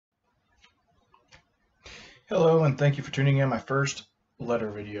Hello, and thank you for tuning in my first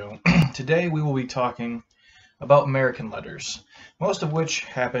letter video. Today we will be talking about American letters, most of which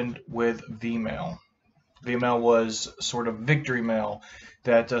happened with V-mail. V-mail was sort of victory mail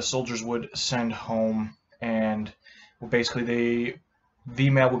that soldiers would send home, and basically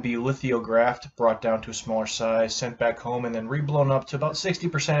V-mail would be lithographed, brought down to a smaller size, sent back home, and then reblown up to about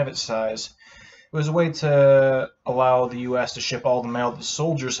 60% of its size. It was a way to allow the U.S. to ship all the mail that the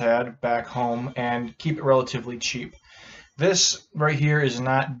soldiers had back home and keep it relatively cheap. This right here is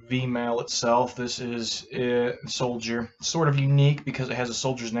not V-mail itself. This is soldier. It's sort of unique because it has a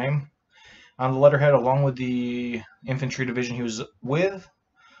soldier's name on the letterhead, along with the infantry division he was with,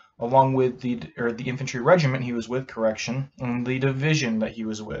 along with the infantry regiment he was with, and the division that he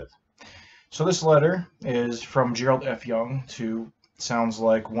was with. So this letter is from Gerald F. Young to, sounds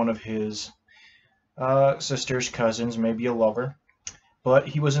like one of his sister's cousins, maybe a lover, but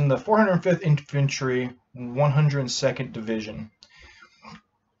he was in the 405th Infantry 102nd Division.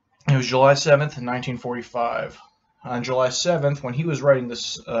 It was July 7th, 1945. On July 7th, when he was writing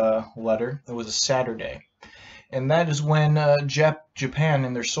this letter, it was a Saturday, and that is when Japan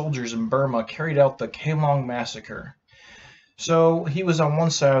and their soldiers in Burma carried out the Keelung massacre. So he was on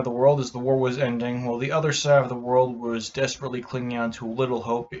one side of the world as the war was ending, while the other side of the world was desperately clinging on to a little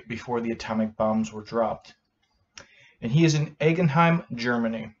hope before the atomic bombs were dropped. And he is in Eigenheim,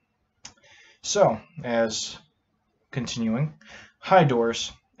 Germany. So, as continuing, hi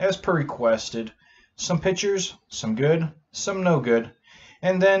Doris, as per requested, some pictures, some good, some no good,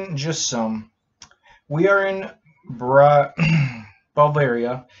 and then just some. We are in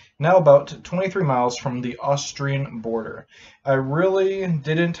Bavaria, now about 23 miles from the Austrian border. I really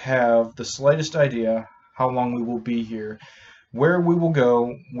didn't have the slightest idea how long we will be here, where we will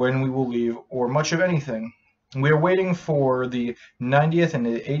go, when we will leave, or much of anything. We are waiting for the 90th and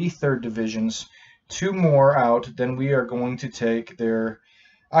the 83rd Divisions, 2 more out, then we are going to take their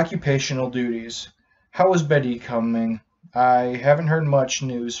occupational duties. How is Betty coming? I haven't heard much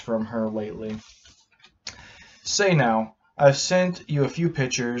news from her lately. Say now, I've sent you a few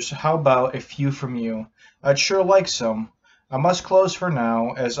pictures. How about a few from you? I'd sure like some. I must close for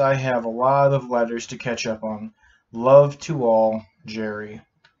now, as I have a lot of letters to catch up on. Love to all, Jerry.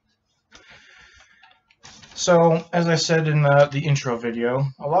 So, as I said in the intro video,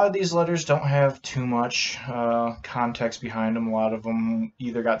 a lot of these letters don't have too much context behind them. A lot of them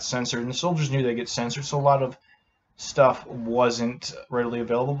either got censored, and the soldiers knew they'd get censored, so a lot of stuff wasn't readily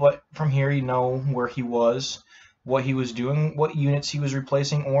available. But from here, you know where he was, what he was doing, what units he was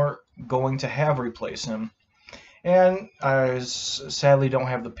replacing or going to have replace him. And I sadly don't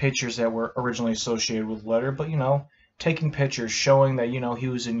have the pictures that were originally associated with the letter, but taking pictures showing that he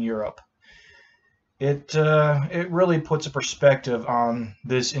was in Europe. It really puts a perspective on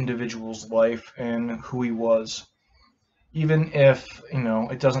this individual's life and who he was. Even if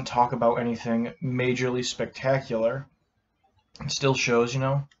it doesn't talk about anything majorly spectacular, it still shows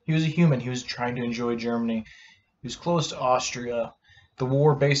he was a human. He was trying to enjoy Germany. He was close to Austria. The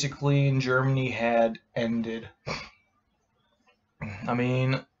war basically in Germany had ended. I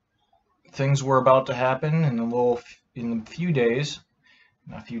mean, things were about to happen in a few days,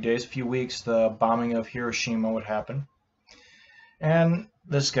 a few weeks, the bombing of Hiroshima would happen. And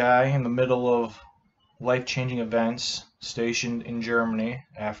this guy, in the middle of life-changing events, stationed in Germany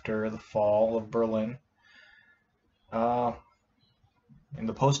after the fall of Berlin, in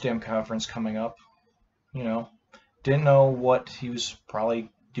the Potsdam conference coming up, didn't know what he was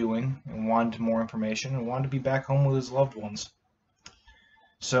probably doing and wanted more information and wanted to be back home with his loved ones.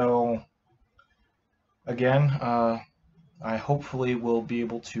 So, again, I hopefully will be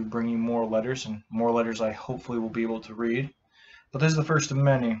able to bring you more letters, and more letters I hopefully will be able to read. But this is the first of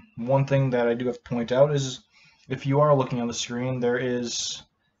many. One thing that I do have to point out is, if you are looking on the screen, there is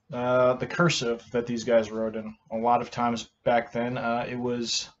the cursive that these guys wrote in. A lot of times back then, it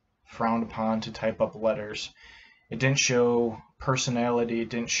was frowned upon to type up letters. It didn't show personality. It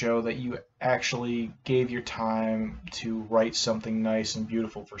didn't show that you actually gave your time to write something nice and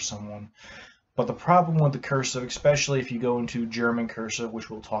beautiful for someone. But the problem with the cursive, especially if you go into German cursive, which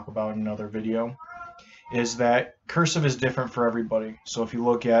we'll talk about in another video, is that cursive is different for everybody. So if you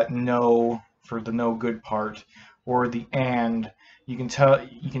look at no for the no good part, or the and, you can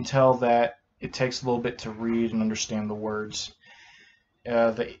tell that it takes a little bit to read and understand the words.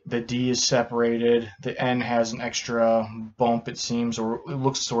 The D is separated, the N has an extra bump, it seems, or it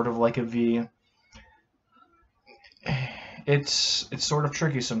looks sort of like a V. It's sort of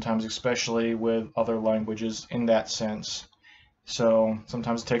tricky sometimes, especially with other languages in that sense. So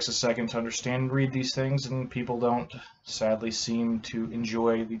sometimes it takes a second to understand and read these things, and people don't sadly seem to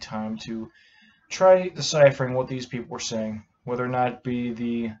enjoy the time to try deciphering what these people were saying, whether or not it be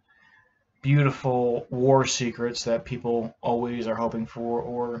the beautiful war secrets that people always are hoping for,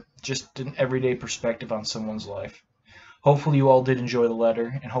 or just an everyday perspective on someone's life. Hopefully you all did enjoy the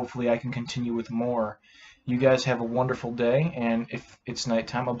letter, and hopefully I can continue with more. You guys have a wonderful day, and if it's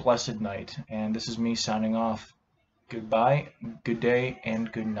nighttime, a blessed night. And this is me signing off. Goodbye, good day,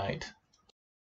 and good night.